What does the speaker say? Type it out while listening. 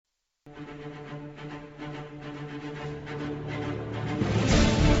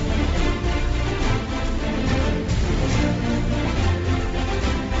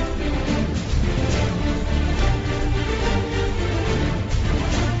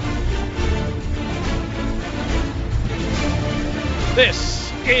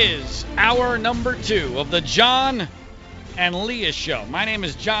This is hour number 2 of the John and Leah Show. My name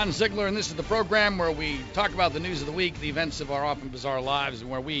is John Ziegler, and this is the program where we talk about the news of the week, the events of our often bizarre lives, and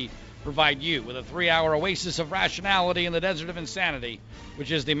where we provide you with a 3-hour oasis of rationality in the desert of insanity,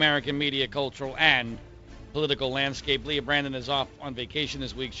 which is the American media, cultural, and political landscape. Leah Brandon is off on vacation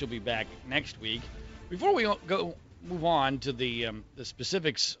this week. She'll be back next week. Before we move on to the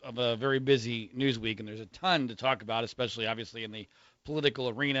specifics of a very busy news week, and there's a ton to talk about, especially obviously in the political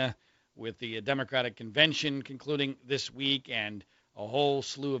arena with the Democratic convention concluding this week and a whole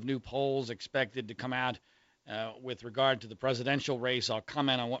slew of new polls expected to come out with regard to the presidential race. I'll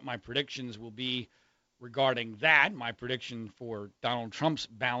comment on what my predictions will be regarding that. My prediction for Donald Trump's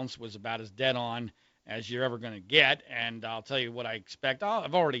bounce was about as dead on as you're ever going to get, and I'll tell you what I expect.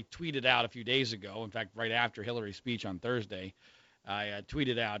 I've already tweeted out a few days ago, in fact, right after Hillary's speech on Thursday, I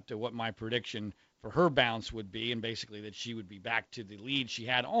tweeted out what my prediction for her bounce would be, and basically that she would be back to the lead she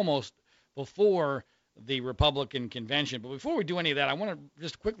had almost before the Republican convention. But before we do any of that, I want to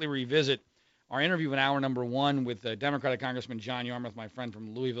just quickly revisit our interview in hour number 1 with Democratic Congressman John Yarmuth, my friend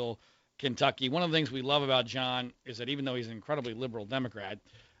from Louisville, Kentucky. One of the things we love about John is that even though he's an incredibly liberal Democrat,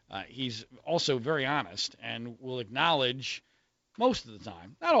 he's also very honest and will acknowledge most of the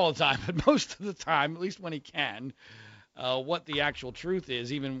time, not all the time, but most of the time, at least when he can, what the actual truth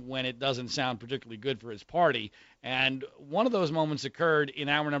is, even when it doesn't sound particularly good for his party. And one of those moments occurred in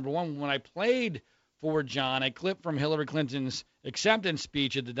hour number 1 when I played for John a clip from Hillary Clinton's acceptance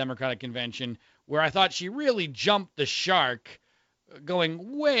speech at the Democratic convention, where I thought she really jumped the shark,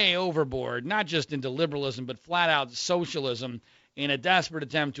 going way overboard, not just into liberalism, but flat out socialism, in a desperate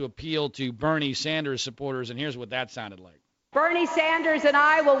attempt to appeal to Bernie Sanders supporters. And here's what that sounded like. Bernie Sanders and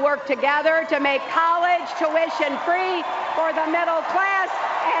I will work together to make college tuition free for the middle class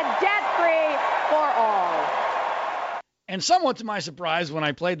and debt free for all. And somewhat to my surprise, when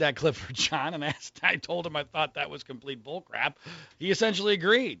I played that clip for John and I told him I thought that was complete bullcrap, he essentially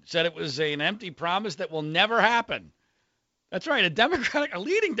agreed, said it was an empty promise that will never happen. That's right, a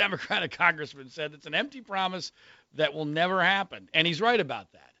leading Democratic congressman said it's an empty promise that will never happen. And he's right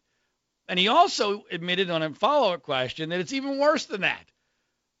about that. And he also admitted on a follow-up question that it's even worse than that.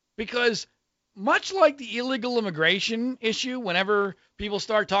 Because much like the illegal immigration issue, whenever people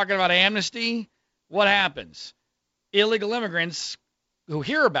start talking about amnesty, what happens? Illegal immigrants who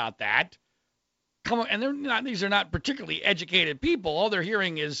hear about that come, and these are not particularly educated people. All they're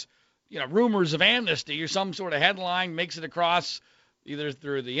hearing is, rumors of amnesty or some sort of headline makes it across either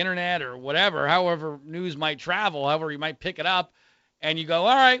through the internet or whatever, however news might travel, however you might pick it up, and you go,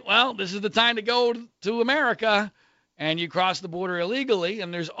 all right, well, this is the time to go to America, and you cross the border illegally,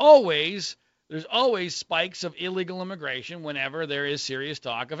 and there's always spikes of illegal immigration whenever there is serious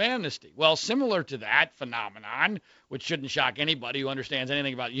talk of amnesty. Well, similar to that phenomenon, which shouldn't shock anybody who understands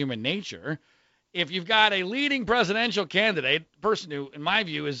anything about human nature, if you've got a leading presidential candidate, a person who, in my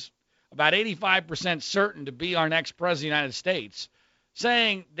view, is about 85% certain to be our next president of the United States,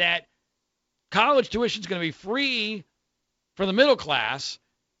 saying that college tuition is going to be free for the middle class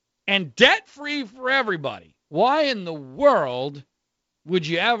and debt-free for everybody. Why in the world would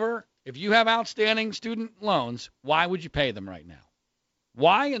you ever, if you have outstanding student loans, why would you pay them right now?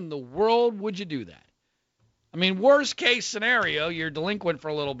 Why in the world would you do that? I mean, worst case scenario, you're delinquent for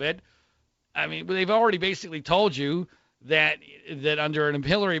a little bit. I mean, they've already basically told you that under an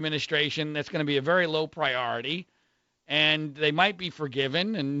Hillary administration, that's going to be a very low priority, and they might be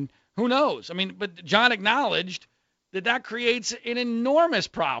forgiven, and who knows? I mean, but John acknowledged that creates an enormous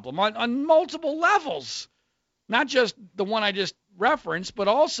problem on multiple levels, not just the one I just referenced, but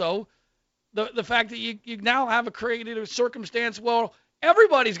also the fact that you now have created a circumstance, well,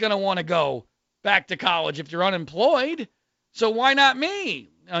 everybody's going to want to go back to college if you're unemployed, so why not me?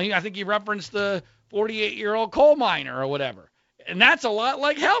 I think you referenced the 48-year-old coal miner or whatever. And that's a lot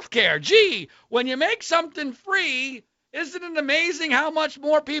like healthcare. Gee, when you make something free, isn't it amazing how much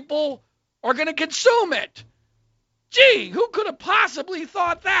more people are going to consume it? Gee, who could have possibly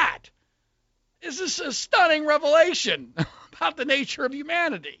thought that? This is a stunning revelation about the nature of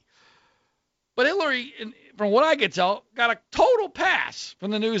humanity. But Hillary, from what I could tell, got a total pass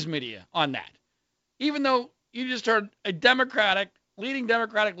from the news media on that. Even though you just heard a leading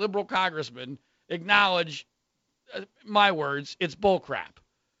Democratic liberal congressman acknowledge, my words, it's bullcrap.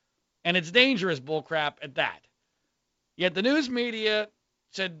 And it's dangerous bullcrap at that. Yet the news media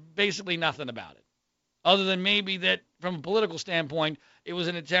said basically nothing about it, other than maybe that from a political standpoint, it was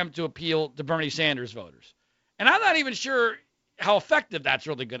an attempt to appeal to Bernie Sanders voters. And I'm not even sure how effective that's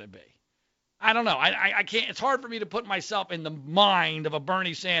really going to be. I don't know. I can't. It's hard for me to put myself in the mind of a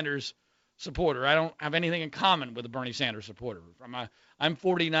Bernie Sanders supporter. I don't have anything in common with a Bernie Sanders supporter. I'm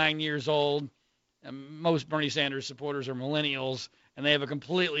 49 years old, and most Bernie Sanders supporters are millennials, and they have a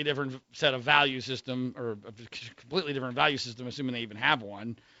completely different set of value system, or a completely different value system, assuming they even have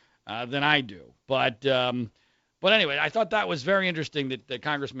one, than I do. But anyway, I thought that was very interesting that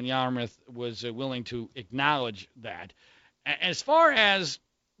Congressman Yarmuth was willing to acknowledge that. As far as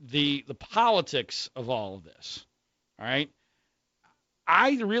the politics of all of this, all right,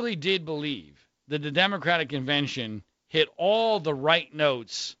 I really did believe that the Democratic convention hit all the right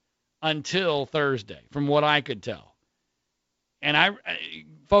notes until Thursday, from what I could tell. And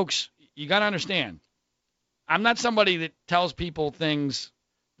folks, you got to understand, I'm not somebody that tells people things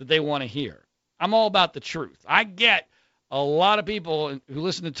that they want to hear. I'm all about the truth. I get a lot of people who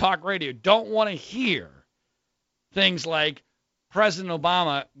listen to talk radio don't want to hear things like President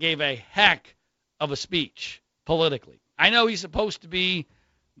Obama gave a heck of a speech politically. I know he's supposed to be,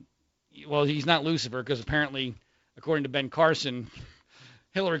 well, he's not Lucifer, because apparently, according to Ben Carson,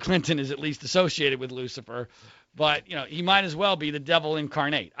 Hillary Clinton is at least associated with Lucifer. But, you know, he might as well be the devil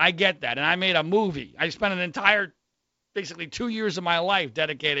incarnate. I get that. And I made a movie. I spent an entire, basically 2 years of my life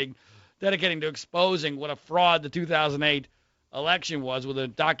dedicating to exposing what a fraud the 2008 election was with a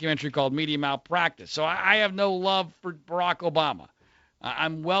documentary called Media Malpractice. So I have no love for Barack Obama.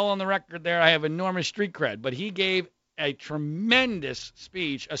 I'm well on the record there. I have enormous street cred. But he gave a tremendous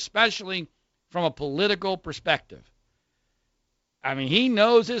speech, especially from a political perspective. I mean, he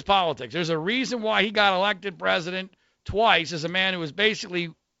knows his politics. There's a reason why he got elected president twice as a man who was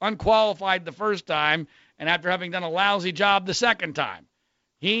basically unqualified the first time, and after having done a lousy job the second time.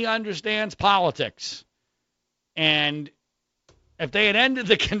 He understands politics. And if they had ended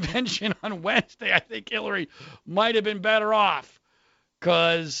the convention on Wednesday, I think Hillary might have been better off,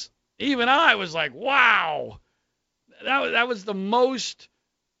 because even I was like, wow. That was the most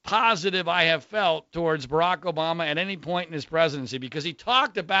positive I have felt towards Barack Obama at any point in his presidency, because he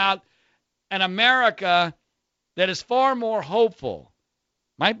talked about an America that is far more hopeful.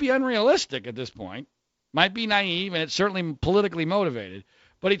 Might be unrealistic at this point, might be naive, and it's certainly politically motivated.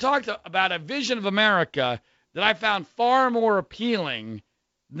 But he talked about a vision of America that I found far more appealing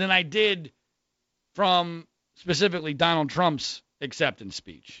than I did from specifically Donald Trump's acceptance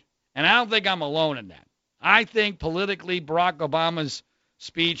speech. And I don't think I'm alone in that. I think politically Barack Obama's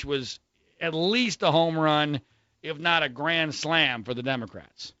speech was at least a home run, if not a grand slam for the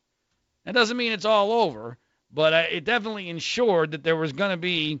Democrats. That doesn't mean it's all over, but it definitely ensured that there was going to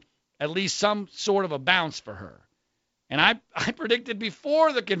be at least some sort of a bounce for her. And I predicted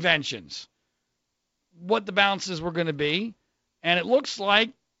before the conventions what the bounces were going to be, and it looks like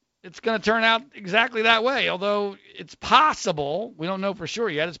it's going to turn out exactly that way, although it's possible, we don't know for sure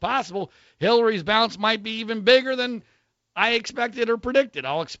yet, it's possible Hillary's bounce might be even bigger than I expected or predicted.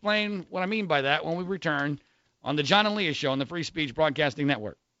 I'll explain what I mean by that when we return on the John and Leah Show on the Free Speech Broadcasting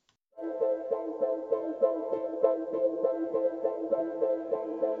Network.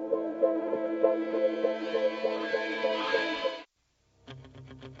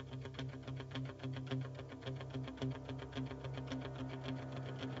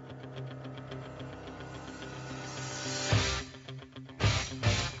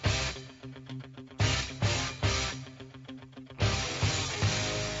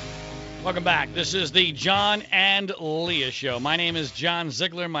 Welcome back. This is the John and Leah Show. My name is John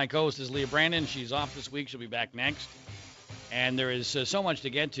Ziegler. My co-host is Leah Brandon. She's off this week. She'll be back next. And there is so much to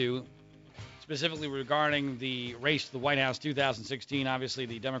get to, specifically regarding the race to the White House 2016. Obviously,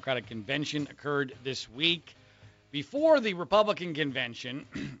 the Democratic convention occurred this week. Before the Republican convention,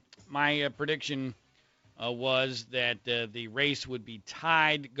 my prediction was that the race would be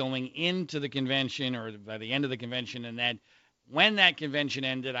tied going into the convention or by the end of the convention, and that when that convention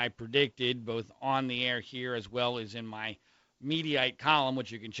ended, I predicted, both on the air here as well as in my Mediaite column,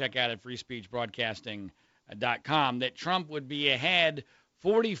 which you can check out at freespeechbroadcasting.com, that Trump would be ahead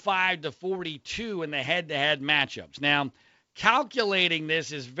 45-42 in the head-to-head matchups. Now, calculating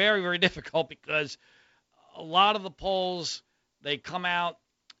this is very, very difficult, because a lot of the polls, they come out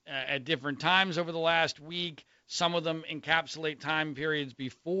at different times over the last week. Some of them encapsulate time periods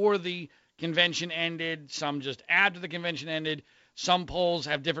before the convention ended, some just after the convention ended. Some polls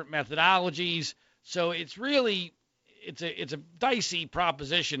have different methodologies. So it's really, it's a dicey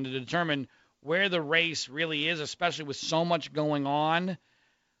proposition to determine where the race really is, especially with so much going on.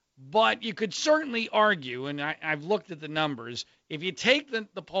 But you could certainly argue, and I've looked at the numbers, if you take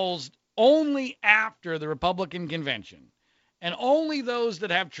the polls only after the Republican convention and only those that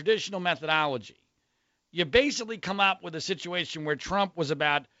have traditional methodology, you basically come up with a situation where Trump was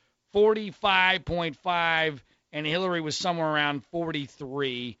about 45.5 and Hillary was somewhere around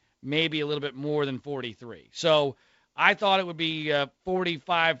 43, maybe a little bit more than 43. So I thought it would be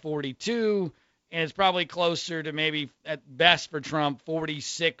 45, 42, and it's probably closer to maybe at best for Trump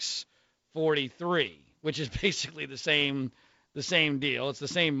 46, 43, which is basically the same deal. It's the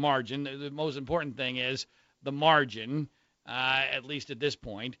same margin. The most important thing is the margin, at least at this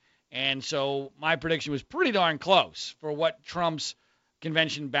point. And so my prediction was pretty darn close for what Trump's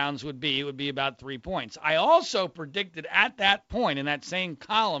convention bounds would be. It would be about 3 points. I also predicted at that point in that same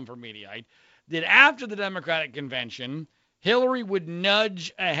column for Mediaite that after the Democratic convention, Hillary would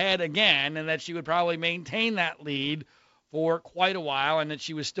nudge ahead again and that she would probably maintain that lead for quite a while and that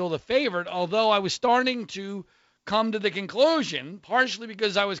she was still the favorite, although I was starting to come to the conclusion, partially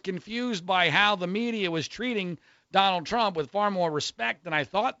because I was confused by how the media was treating Donald Trump with far more respect than I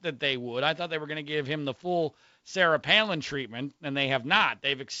thought that they would. I thought they were going to give him the full Sarah Palin treatment, and they have not.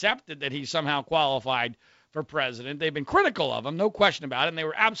 They've accepted that he's somehow qualified for president. They've been critical of him, no question about it, and they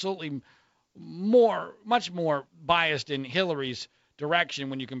were absolutely much more biased in Hillary's direction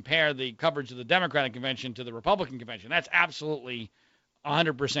when you compare the coverage of the Democratic convention to the Republican convention. That's absolutely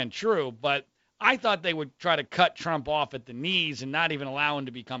 100% true, but I thought they would try to cut Trump off at the knees and not even allow him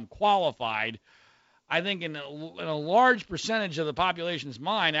to become qualified. I think in a large percentage of the population's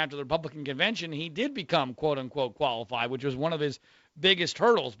mind after the Republican convention, he did become quote-unquote qualified, which was one of his biggest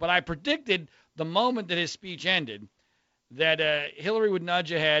hurdles. But I predicted the moment that his speech ended that Hillary would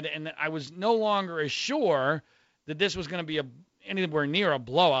nudge ahead, and I was no longer as sure that this was going to be anywhere near a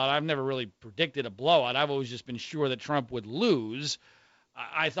blowout. I've never really predicted a blowout. I've always just been sure that Trump would lose.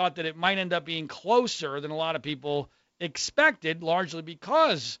 I thought that it might end up being closer than a lot of people expected, largely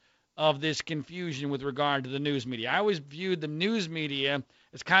because of this confusion with regard to the news media. I always viewed the news media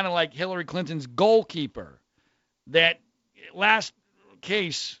as kind of like Hillary Clinton's goalkeeper. That worst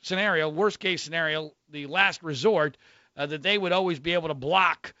case scenario, the last resort, that they would always be able to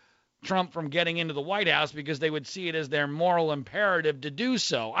block Trump from getting into the White House because they would see it as their moral imperative to do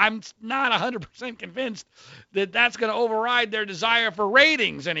so. I'm not 100% convinced that that's going to override their desire for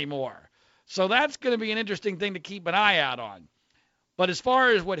ratings anymore. So that's going to be an interesting thing to keep an eye out on. But as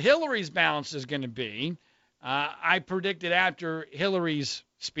far as what Hillary's balance is going to be, I predicted after Hillary's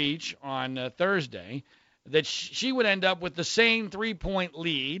speech on Thursday that she would end up with the same 3-point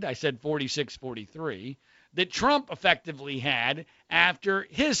lead, I said 46-43, that Trump effectively had after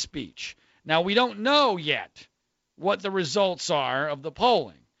his speech. Now, we don't know yet what the results are of the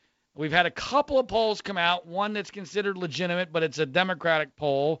polling. We've had a couple of polls come out, one that's considered legitimate, but it's a Democratic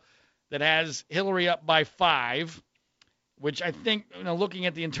poll that has Hillary up by 5, which I think, looking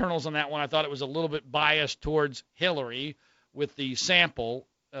at the internals on that one, I thought it was a little bit biased towards Hillary with the sample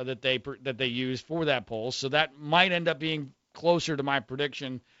that they used for that poll. So that might end up being closer to my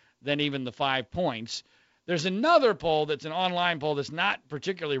prediction than even the 5 points. There's another poll that's an online poll that's not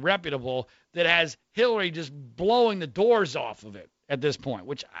particularly reputable that has Hillary just blowing the doors off of it at this point,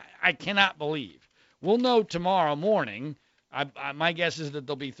 which I cannot believe. We'll know tomorrow morning. My guess is that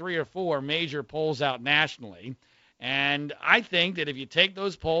there'll be 3 or 4 major polls out nationally. And I think that if you take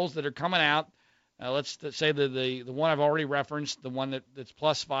those polls that are coming out, let's say the one I've already referenced, the one that's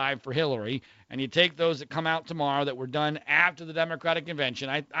 +5 for Hillary, and you take those that come out tomorrow that were done after the Democratic convention,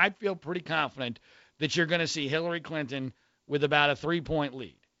 I feel pretty confident that you're going to see Hillary Clinton with about a 3-point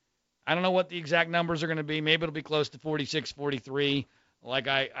lead. I don't know what the exact numbers are going to be. Maybe it'll be close to 46-43 like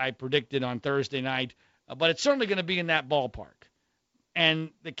I predicted on Thursday night, but it's certainly going to be in that ballpark. And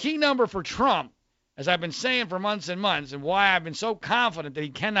the key number for Trump, as I've been saying for months and months, and why I've been so confident that he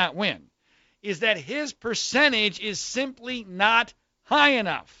cannot win, is that his percentage is simply not high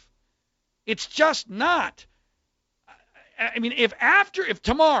enough. It's just not. I mean, if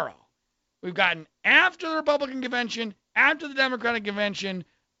tomorrow we've gotten after the Republican convention, after the Democratic convention,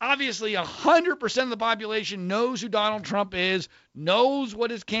 obviously 100% of the population knows who Donald Trump is, knows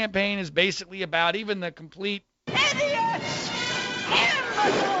what his campaign is basically about, even the complete idiots,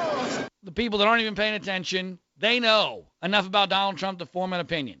 imbeciles, the people that aren't even paying attention, they know enough about Donald Trump to form an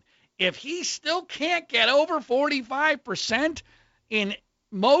opinion. If he still can't get over 45% in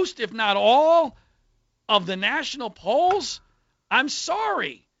most, if not all, of the national polls, I'm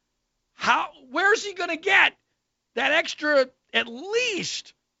sorry. Where's he going to get that extra at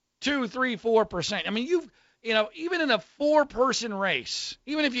least 2, 3, 4%? I mean, even in a 4-person race,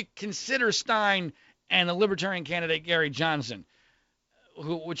 even if you consider Stein and the Libertarian candidate Gary Johnson,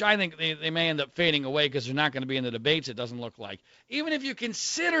 which I think they may end up fading away because they're not going to be in the debates, it doesn't look like. Even if you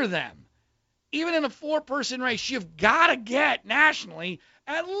consider them, even in a 4-person race, you've got to get nationally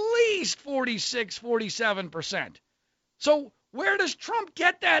at least 46, 47%. So where does Trump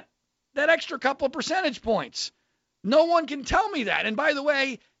get that extra couple of percentage points? No one can tell me that. And by the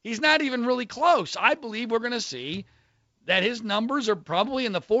way, he's not even really close. I believe we're going to see that his numbers are probably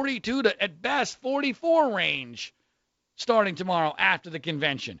in the 42 to, at best, 44 range starting tomorrow after the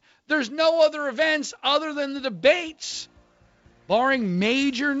convention. There's no other events other than the debates, barring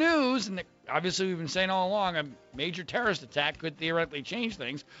major news. And obviously, we've been saying all along, a major terrorist attack could theoretically change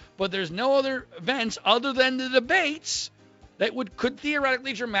things. But there's no other events other than the debates that could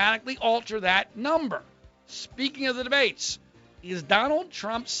theoretically dramatically alter that number. Speaking of the debates, is Donald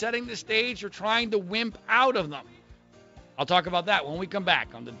Trump setting the stage or trying to wimp out of them? I'll talk about that when we come back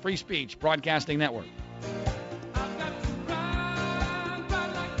on the Free Speech Broadcasting Network.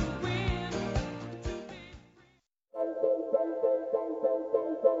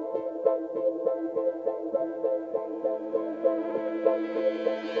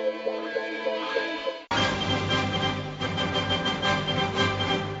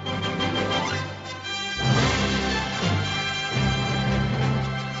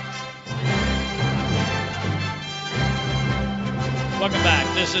 Welcome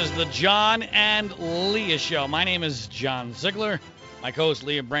back. This is the John and Leah Show. My name is John Ziegler. My co-host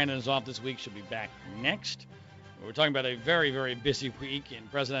Leah Brandon is off this week. She'll be back next. We're talking about a very, very busy week in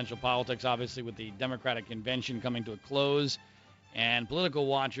presidential politics, obviously, with the Democratic convention coming to a close. And political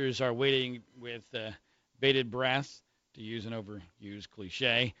watchers are waiting with bated breath, to use an overused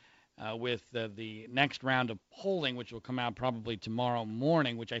cliche, with the next round of polling, which will come out probably tomorrow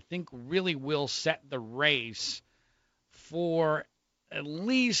morning, which I think really will set the race for at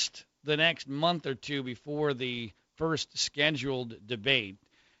least the next month or two before the first scheduled debate.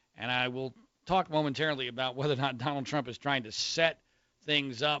 And I will talk momentarily about whether or not Donald Trump is trying to set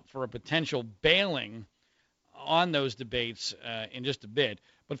things up for a potential bailing on those debates in just a bit.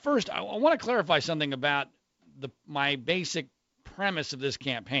 But first, I want to clarify something about my basic premise of this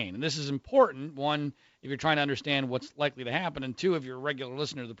campaign. And this is important, one, if you're trying to understand what's likely to happen, and two, if you're a regular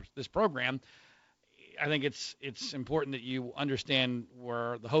listener to this program, I think it's important that you understand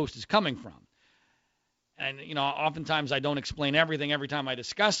where the host is coming from. And, oftentimes I don't explain everything every time I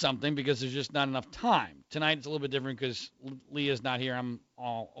discuss something because there's just not enough time. Tonight it's a little bit different because Leah's not here. I'm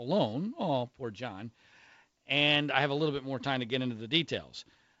all alone. Oh, poor John. And I have a little bit more time to get into the details.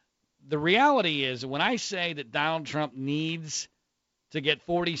 The reality is when I say that Donald Trump needs to get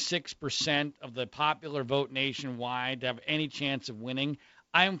 46% of the popular vote nationwide to have any chance of winning,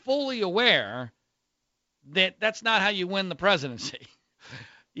 I am fully aware that that's not how you win the presidency.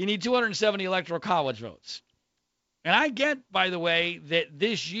 You need 270 electoral college votes. And I get, by the way, that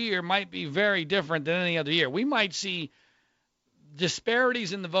this year might be very different than any other year. We might see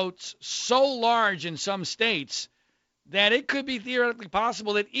disparities in the votes so large in some states that it could be theoretically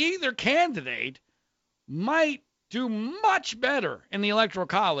possible that either candidate might do much better in the electoral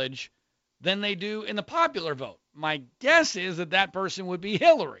college than they do in the popular vote. My guess is that person would be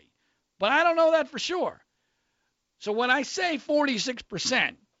Hillary, but I don't know that for sure. So when I say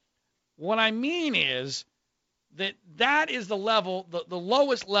 46%, what I mean is that is the level, the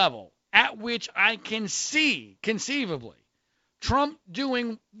lowest level at which I can see, conceivably, Trump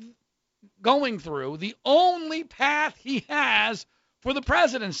going through the only path he has for the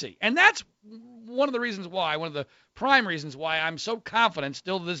presidency. And that's one of the prime reasons why I'm so confident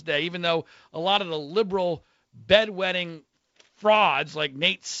still to this day, even though a lot of the liberal bedwetting frauds like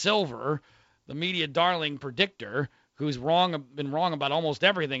Nate Silver, the media darling predictor, who's been wrong about almost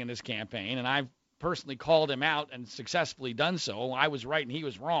everything in this campaign, and I've personally called him out and successfully done so. I was right and he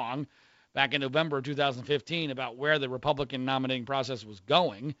was wrong back in November of 2015 about where the Republican nominating process was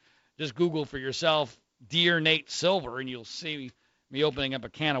going. Just Google for yourself, Dear Nate Silver, and you'll see me opening up a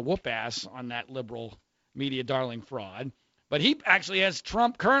can of whoop ass on that liberal media darling fraud. But he actually has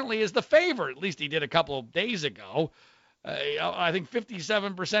Trump currently as the favorite. At least he did a couple of days ago. I think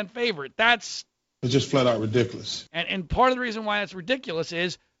 57% favorite. It's just flat out ridiculous. And part of the reason why that's ridiculous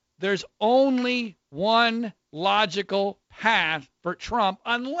is there's only one logical path for Trump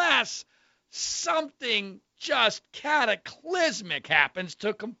unless something just cataclysmic happens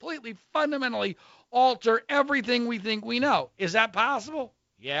to completely fundamentally alter everything we think we know. Is that possible?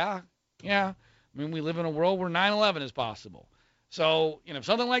 Yeah. I mean, we live in a world where 9/11 is possible. So, if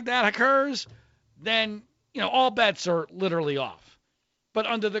something like that occurs, then, all bets are literally off. But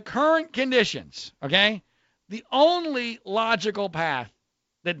under the current conditions, okay, the only logical path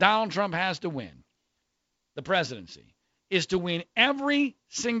that Donald Trump has to win the presidency is to win every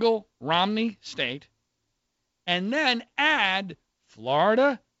single Romney state and then add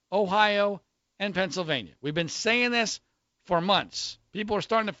Florida, Ohio, and Pennsylvania. We've been saying this for months. People are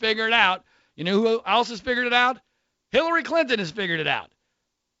starting to figure it out. You know who else has figured it out? Hillary Clinton has figured it out.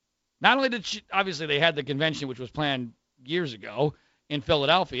 Not only did she, obviously they had the convention which was planned years ago in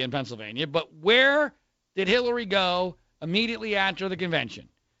Philadelphia and Pennsylvania, but where did Hillary go immediately after the convention?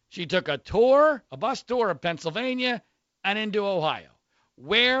 She took a bus tour of Pennsylvania and into Ohio.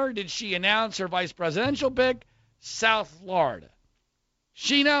 Where did she announce her vice presidential pick? South Florida.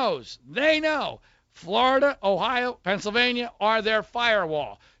 She knows. They know. Florida, Ohio, Pennsylvania are their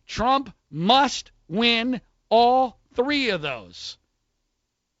firewall. Trump must win all three of those,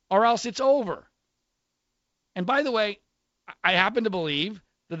 or else it's over. And by the way, I happen to believe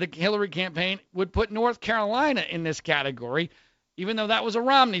that the Hillary campaign would put North Carolina in this category, even though that was a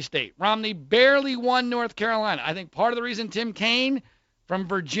Romney state. Romney barely won North Carolina. I think part of the reason Tim Kaine from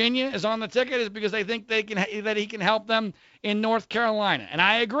Virginia is on the ticket is because they think that he can help them in North Carolina. And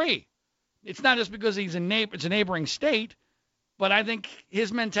I agree. It's not just because it's a neighboring state, but I think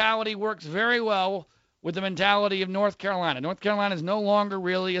his mentality works very well with the mentality of North Carolina. North Carolina is no longer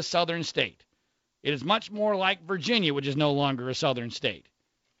really a southern state. It is much more like Virginia, which is no longer a southern state.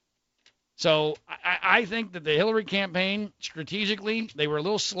 So I think that the Hillary campaign, strategically, they were a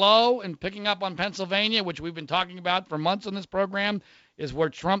little slow in picking up on Pennsylvania, which we've been talking about for months on this program, is where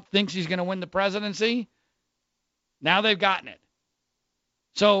Trump thinks he's going to win the presidency. Now they've gotten it.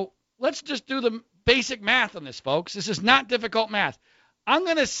 So let's just do the basic math on this, folks. This is not difficult math. I'm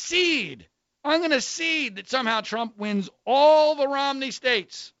going to cede that somehow Trump wins all the Romney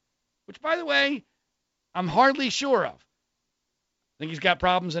states, which, by the way, I'm hardly sure of. I think he's got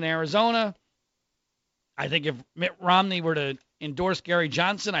problems in Arizona. I think if Mitt Romney were to endorse Gary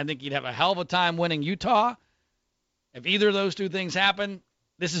Johnson, I think he'd have a hell of a time winning Utah. If either of those two things happen,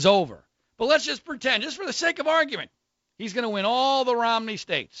 this is over. But let's just pretend, just for the sake of argument, he's going to win all the Romney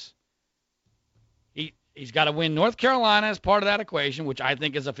states. He's got to win North Carolina as part of that equation, which I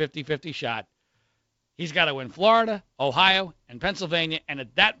think is a 50-50 shot. He's got to win Florida, Ohio, and Pennsylvania, and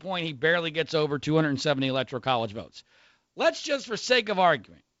at that point, he barely gets over 270 electoral college votes. Let's just, for sake of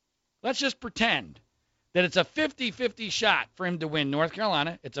argument, let's just pretend that it's a 50-50 shot for him to win North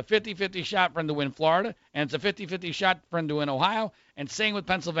Carolina, it's a 50-50 shot for him to win Florida, and it's a 50-50 shot for him to win Ohio, and same with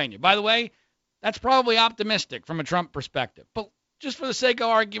Pennsylvania. By the way, that's probably optimistic from a Trump perspective, but just for the sake of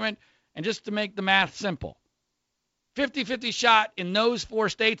argument and just to make the math simple, 50-50 shot in those four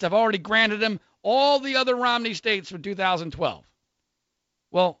states. I've already granted him all the other Romney states for 2012.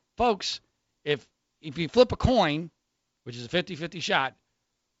 Well, folks, if you flip a coin, which is a 50-50 shot,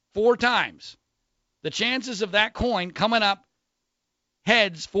 4 times, the chances of that coin coming up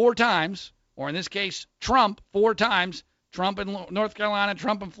heads 4 times, or in this case, Trump 4 times, Trump in North Carolina,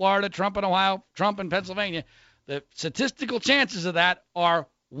 Trump in Florida, Trump in Ohio, Trump in Pennsylvania, the statistical chances of that are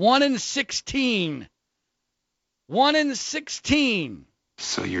 1 in 16. 1 in 16.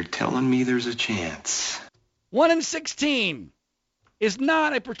 So you're telling me there's a chance? 1 in 16 is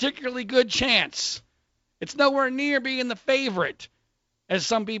not a particularly good chance. It's nowhere near being the favorite, as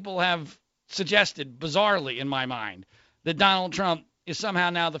some people have suggested, bizarrely in my mind, that Donald Trump is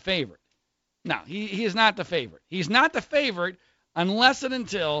somehow now the favorite. No, he is not the favorite. He's not the favorite unless and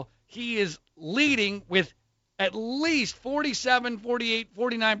until he is leading with at least 47, 48,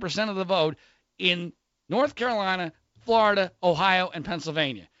 49% of the vote in North Carolina, Florida, Ohio, and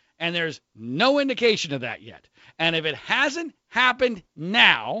Pennsylvania. And there's no indication of that yet. And if it hasn't happened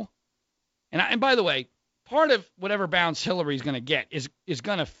now, and by the way, part of whatever bounce Hillary's going to get is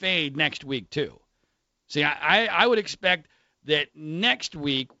going to fade next week too. See, I would expect that next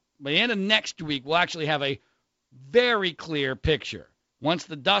week, by the end of next week, we'll actually have a very clear picture. Once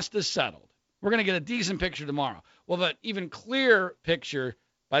the dust is settled, we're going to get a decent picture tomorrow. We'll have an even clearer picture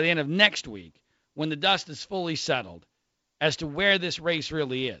by the end of next week when the dust is fully settled as to where this race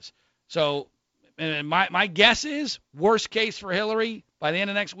really is. So my guess is, worst case for Hillary, by the end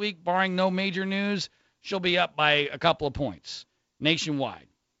of next week, barring no major news, she'll be up by a couple of points nationwide.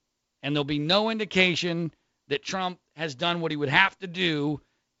 And there'll be no indication that Trump has done what he would have to do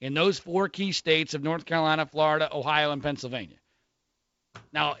in those 4 key states of North Carolina, Florida, Ohio, and Pennsylvania.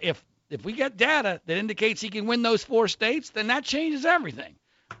 Now, if we get data that indicates he can win those 4 states, then that changes everything.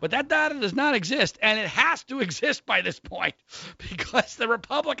 But that data does not exist, and it has to exist by this point because the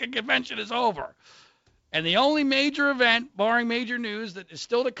Republican convention is over. And the only major event, barring major news, that is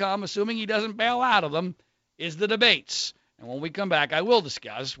still to come, assuming he doesn't bail out of them, is the debates. And when we come back, I will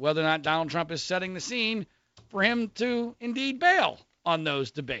discuss whether or not Donald Trump is setting the scene for him to indeed bail on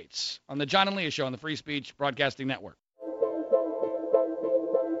those debates on the John and Leah Show on the Free Speech Broadcasting Network.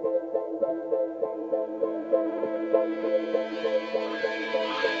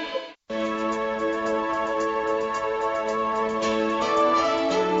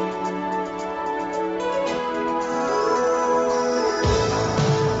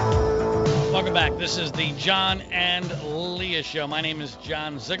 This is the John and Leah Show. My name is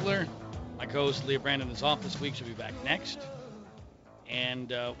John Ziegler. My co-host Leah Brandon is off this week. She'll be back next.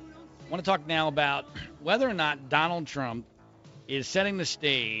 And I want to talk now about whether or not Donald Trump is setting the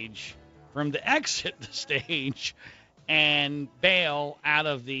stage for him to exit the stage and bail out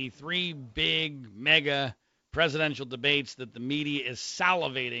of the three big mega presidential debates that the media is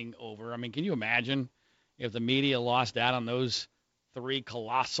salivating over. I mean, can you imagine if the media lost out on those three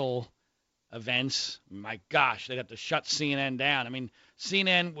colossal events? My gosh, they'd have to shut CNN down. I mean,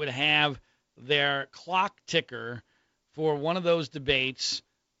 CNN would have their clock ticker for one of those debates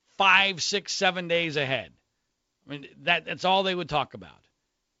 5, 6, 7 days ahead. I mean, that's all they would talk about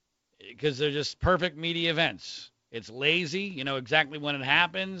because they're just perfect media events. It's lazy. You know exactly when it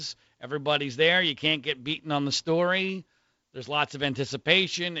happens. Everybody's there. You can't get beaten on the story. There's lots of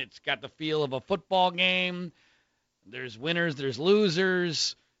anticipation. It's got the feel of a football game. There's winners. There's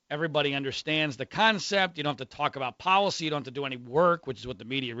losers. Everybody understands the concept. You don't have to talk about policy. You don't have to do any work, which is what the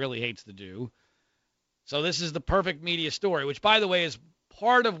media really hates to do. So this is the perfect media story, which, by the way, is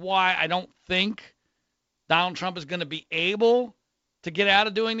part of why I don't think Donald Trump is going to be able to get out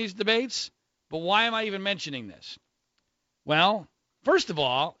of doing these debates. But why am I even mentioning this? Well, first of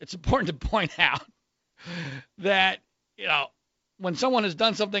all, it's important to point out that, you know, when someone has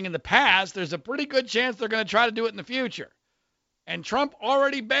done something in the past, there's a pretty good chance they're going to try to do it in the future. And Trump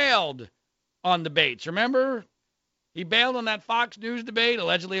already bailed on debates. Remember? He bailed on that Fox News debate,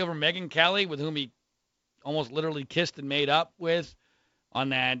 allegedly over Megyn Kelly, with whom he almost literally kissed and made up with on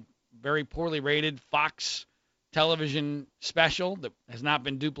that very poorly rated Fox television special that has not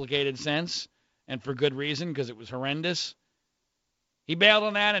been duplicated since, and for good reason, because it was horrendous. He bailed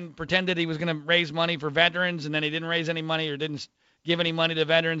on that and pretended he was going to raise money for veterans, and then he didn't raise any money or didn't give any money to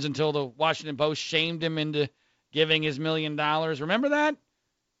veterans until the Washington Post shamed him into giving his $1 million. Remember that?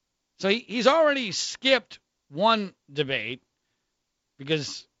 So he's already skipped one debate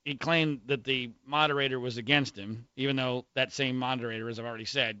because he claimed that the moderator was against him, even though that same moderator, as I've already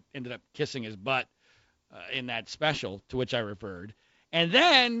said, ended up kissing his butt in that special to which I referred. And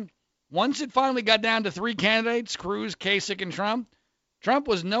then once it finally got down to three candidates, Cruz, Kasich, and Trump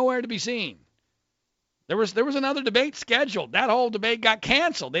was nowhere to be seen. There was another debate scheduled. That whole debate got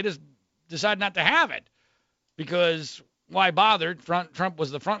canceled. They just decided not to have it because why bother? Trump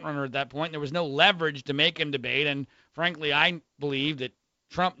was the front runner at that point. There was no leverage to make him debate. And frankly, I believe that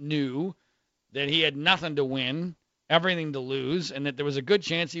Trump knew that he had nothing to win, everything to lose, and that there was a good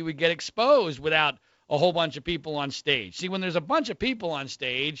chance he would get exposed without a whole bunch of people on stage. See, when there's a bunch of people on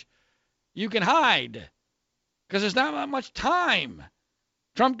stage, you can hide because there's not that much time.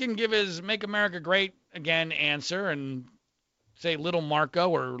 Trump can give his Make America Great Again answer and say Little Marco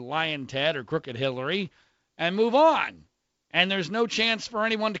or Lion Ted or Crooked Hillary and move on. And there's no chance for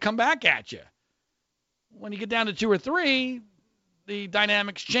anyone to come back at you. When you get down to 2 or 3, the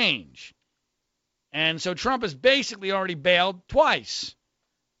dynamics change. And so Trump has basically already bailed twice.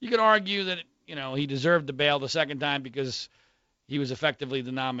 You could argue that, you know, he deserved to bail the second time because he was effectively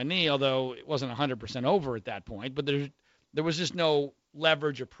the nominee, although it wasn't 100% over at that point. But there was just no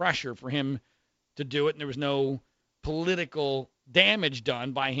leverage or pressure for him to do it, and there was no political damage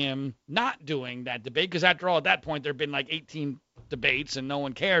done by him not doing that debate because, after all, at that point there had been like 18 debates and no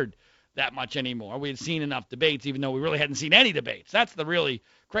one cared that much anymore. We had seen enough debates even though we really hadn't seen any debates. That's the really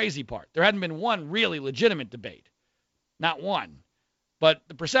crazy part. There hadn't been one really legitimate debate. Not one. But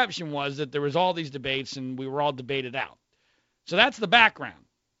the perception was that there was all these debates and we were all debated out. So that's the background.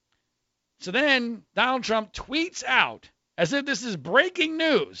 So then Donald Trump tweets out, as if this is breaking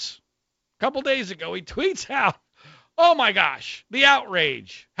news. A couple days ago, he tweets out, oh my gosh, the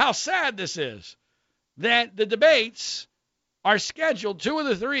outrage, how sad this is, that the debates are scheduled, 2 of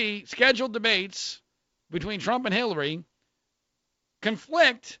the 3 scheduled debates between Trump and Hillary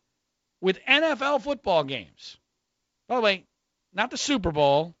conflict with NFL football games. By the way, not the Super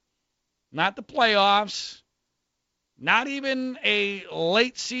Bowl, not the playoffs, not even a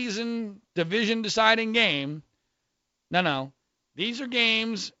late season division deciding game. No. These are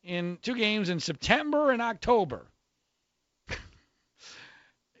games 2 games in September and October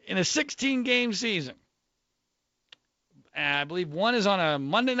in a 16-game season. And I believe one is on a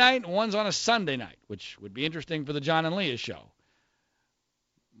Monday night and one's on a Sunday night, which would be interesting for the John and Leah show.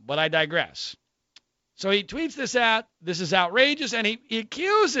 But I digress. So he tweets this out. This is outrageous. And he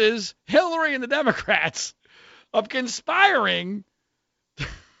accuses Hillary and the Democrats of conspiring.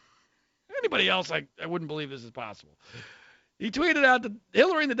 Anybody else, I wouldn't believe this is possible. He tweeted out that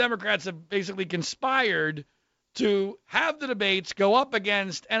Hillary and the Democrats have basically conspired to have the debates go up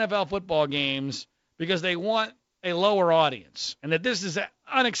against NFL football games because they want a lower audience, and that this is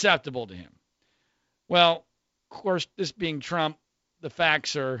unacceptable to him. Well, of course, this being Trump, the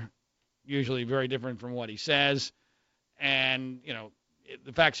facts are usually very different from what he says. And,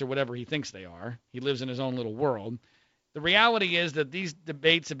 the facts are whatever he thinks they are. He lives in his own little world. The reality is that these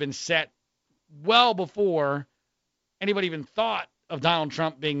debates have been set well before anybody even thought of Donald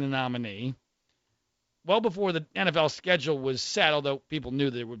Trump being the nominee, well before the NFL schedule was set, although people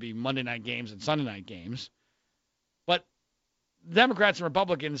knew there would be Monday night games and Sunday night games. But Democrats and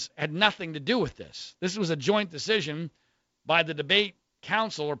Republicans had nothing to do with this. This was a joint decision by the debate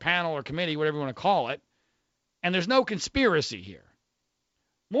council or panel or committee, whatever you want to call it, and there's no conspiracy here.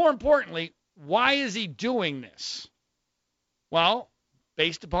 More importantly, why is he doing this? Well,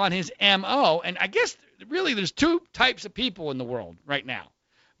 based upon his MO, and I guess really there's two types of people in the world right now.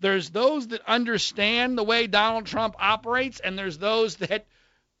 There's those that understand the way Donald Trump operates, and there's those that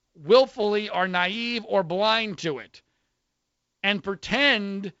willfully are naive or blind to it and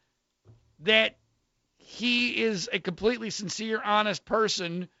pretend that he is a completely sincere, honest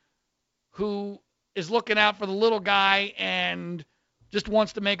person who is looking out for the little guy and just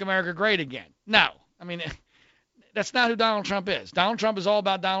wants to make America great again. No, I mean, that's not who Donald Trump is. Donald Trump is all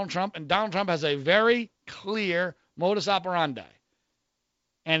about Donald Trump, and Donald Trump has a very clear modus operandi.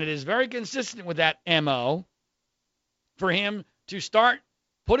 And it is very consistent with that MO for him to start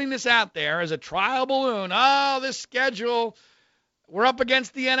putting this out there as a trial balloon. Oh, this schedule, we're up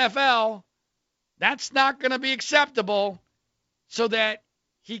against the NFL. That's not going to be acceptable, so that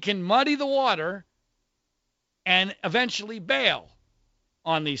he can muddy the water and eventually bail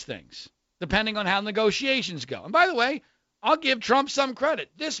on these things, depending on how negotiations go. And by the way, I'll give Trump some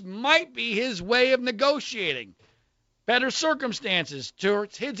credit. This might be his way of negotiating better circumstances to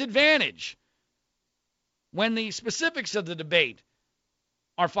his advantage when the specifics of the debate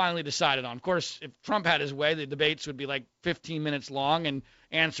are finally decided on. Of course, if Trump had his way, the debates would be like 15 minutes long and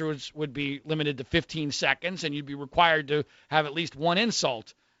answers would be limited to 15 seconds, and you'd be required to have at least one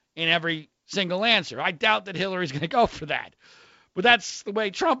insult in every single answer. I doubt that Hillary's going to go for that, but that's the way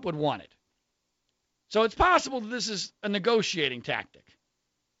Trump would want it. So it's possible that this is a negotiating tactic.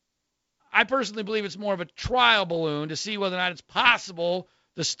 I personally believe it's more of a trial balloon to see whether or not it's possible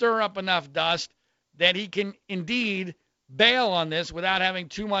to stir up enough dust that he can indeed bail on this without having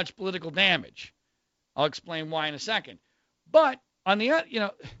too much political damage. I'll explain why in a second. But on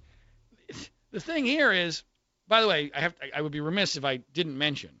the the thing here is, by the way, I would be remiss if I didn't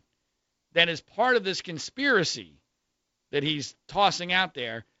mention that as part of this conspiracy that he's tossing out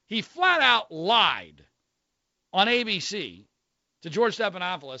there, he flat out lied on ABC to George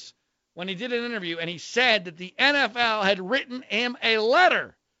Stephanopoulos when he did an interview, and he said that the NFL had written him a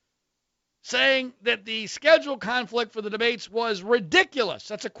letter saying that the schedule conflict for the debates was ridiculous.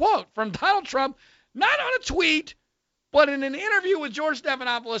 That's a quote from Donald Trump, not on a tweet, but in an interview with George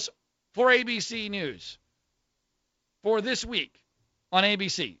Stephanopoulos for ABC News for this week on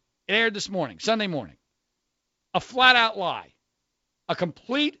ABC. It aired this morning, Sunday morning. A flat-out lie. A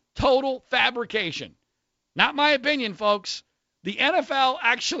complete, total fabrication. Not my opinion, folks. The NFL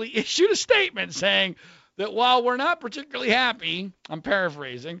actually issued a statement saying that while we're not particularly happy, I'm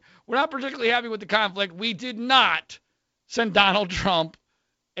paraphrasing, we're not particularly happy with the conflict, we did not send Donald Trump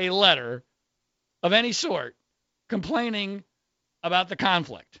a letter of any sort complaining about the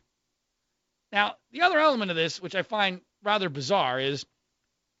conflict. Now, the other element of this, which I find rather bizarre, is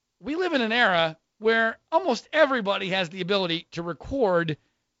we live in an era where almost everybody has the ability to record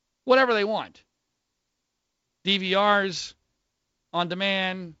whatever they want. DVRs, on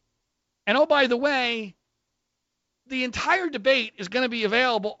demand. And oh, by the way, the entire debate is going to be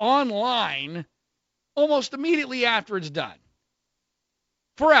available online almost immediately after it's done.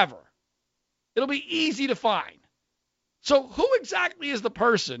 Forever. It'll be easy to find. So who exactly is the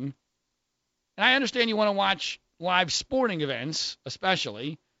person? And I understand you want to watch live sporting events,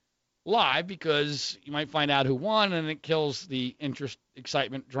 especially live, because you might find out who won and it kills the interest,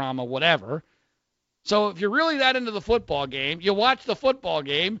 excitement, drama, whatever. So if you're really that into the football game, you watch the football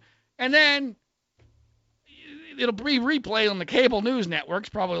game, and then it'll be replayed on the cable news networks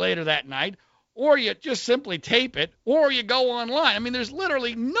probably later that night, or you just simply tape it, or you go online. I mean, there's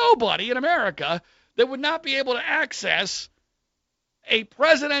literally nobody in America that would not be able to access a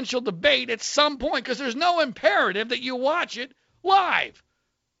presidential debate at some point, because there's no imperative that you watch it live.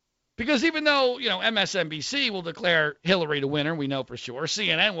 Because even though, MSNBC will declare Hillary the winner, we know for sure.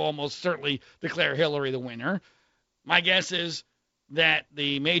 CNN will almost certainly declare Hillary the winner. My guess is that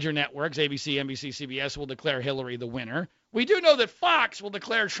the major networks, ABC, NBC, CBS, will declare Hillary the winner. We do know that Fox will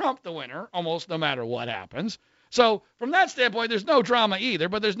declare Trump the winner, almost no matter what happens. So from that standpoint, there's no drama either,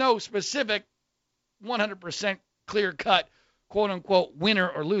 but there's no specific 100% clear-cut quote-unquote winner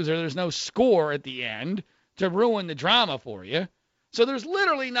or loser. There's no score at the end to ruin the drama for you. So there's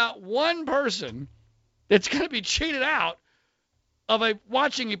literally not one person that's going to be cheated out of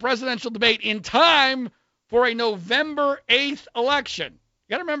watching a presidential debate in time for a November 8th election.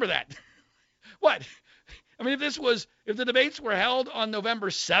 You got to remember that. What? I mean, if the debates were held on November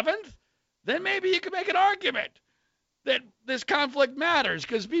 7th, then maybe you could make an argument that this conflict matters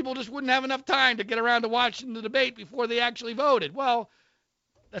because people just wouldn't have enough time to get around to watching the debate before they actually voted. Well,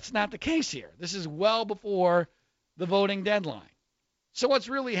 that's not the case here. This is well before the voting deadline. So what's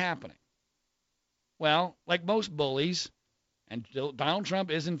really happening? Well, like most bullies, and Donald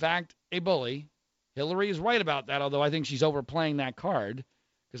Trump is in fact a bully. Hillary is right about that, although I think she's overplaying that card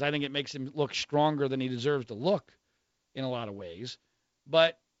because I think it makes him look stronger than he deserves to look in a lot of ways.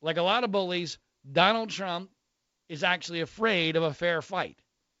 But like a lot of bullies, Donald Trump is actually afraid of a fair fight.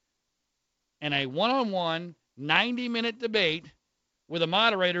 And a one-on-one 90-minute debate with a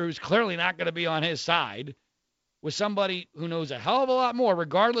moderator who's clearly not going to be on his side, with somebody who knows a hell of a lot more,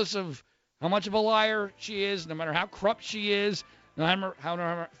 regardless of how much of a liar she is, no matter how corrupt she is, no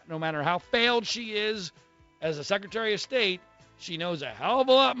matter how failed she is as a Secretary of State, she knows a hell of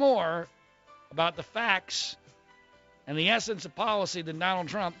a lot more about the facts and the essence of policy than Donald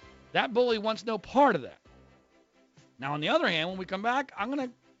Trump. That bully wants no part of that. Now, on the other hand, when we come back, I'm going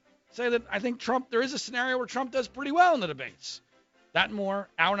to say that I think there is a scenario where Trump does pretty well in the debates. That and more,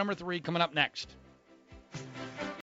 hour number 3 coming up next.